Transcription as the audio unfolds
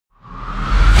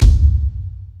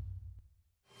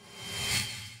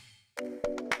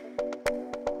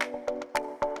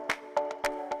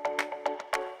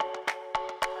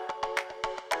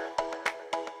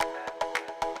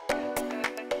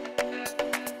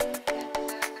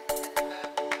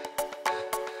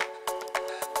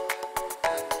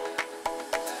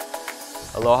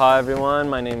Aloha everyone,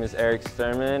 my name is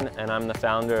Sterman and I'm the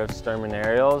founder of Sterman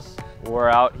Aerials. We're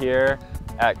out here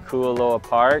at Kualoa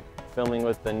Park filming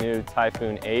with the new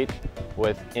Typhoon H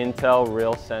with Intel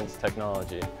RealSense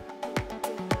Technology.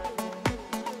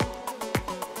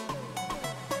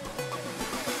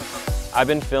 I've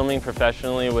been filming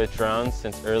professionally with drones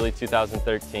since early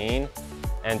 2013,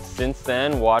 and since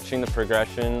then, watching the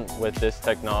progression with this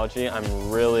technology,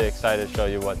 I'm really excited to show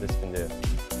you what this can do.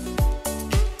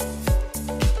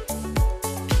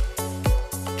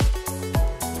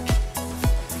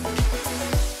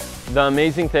 The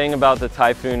amazing thing about the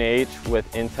Typhoon H with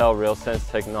Intel RealSense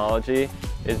technology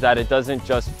is that it doesn't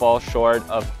just fall short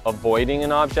of avoiding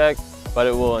an object, but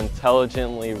it will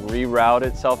intelligently reroute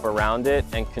itself around it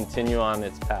and continue on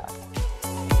its path.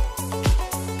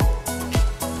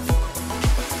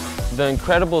 The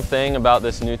incredible thing about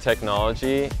this new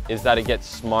technology is that it gets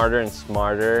smarter and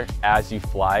smarter as you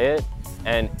fly it,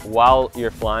 and while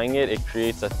you're flying it, it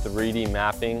creates a 3D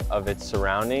mapping of its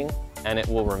surrounding and it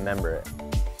will remember it.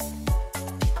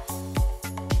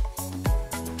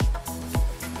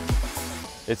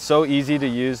 It's so easy to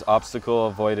use obstacle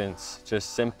avoidance.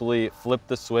 Just simply flip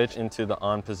the switch into the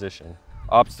on position.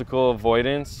 Obstacle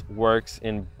avoidance works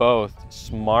in both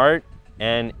smart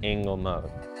and angle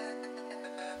mode.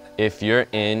 If you're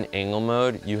in angle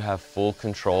mode, you have full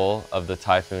control of the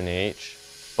Typhoon H,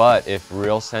 but if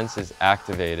RealSense is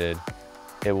activated,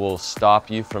 it will stop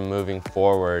you from moving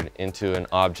forward into an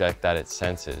object that it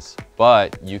senses.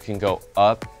 But you can go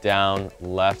up, down,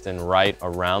 left, and right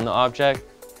around the object,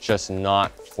 just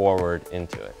not forward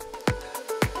into it.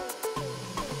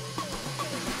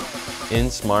 In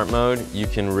smart mode, you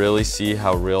can really see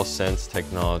how RealSense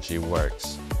technology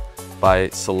works. By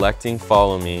selecting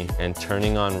Follow Me and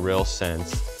turning on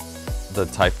RealSense, the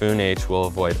Typhoon H will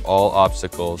avoid all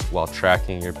obstacles while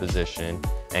tracking your position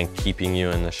and keeping you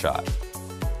in the shot.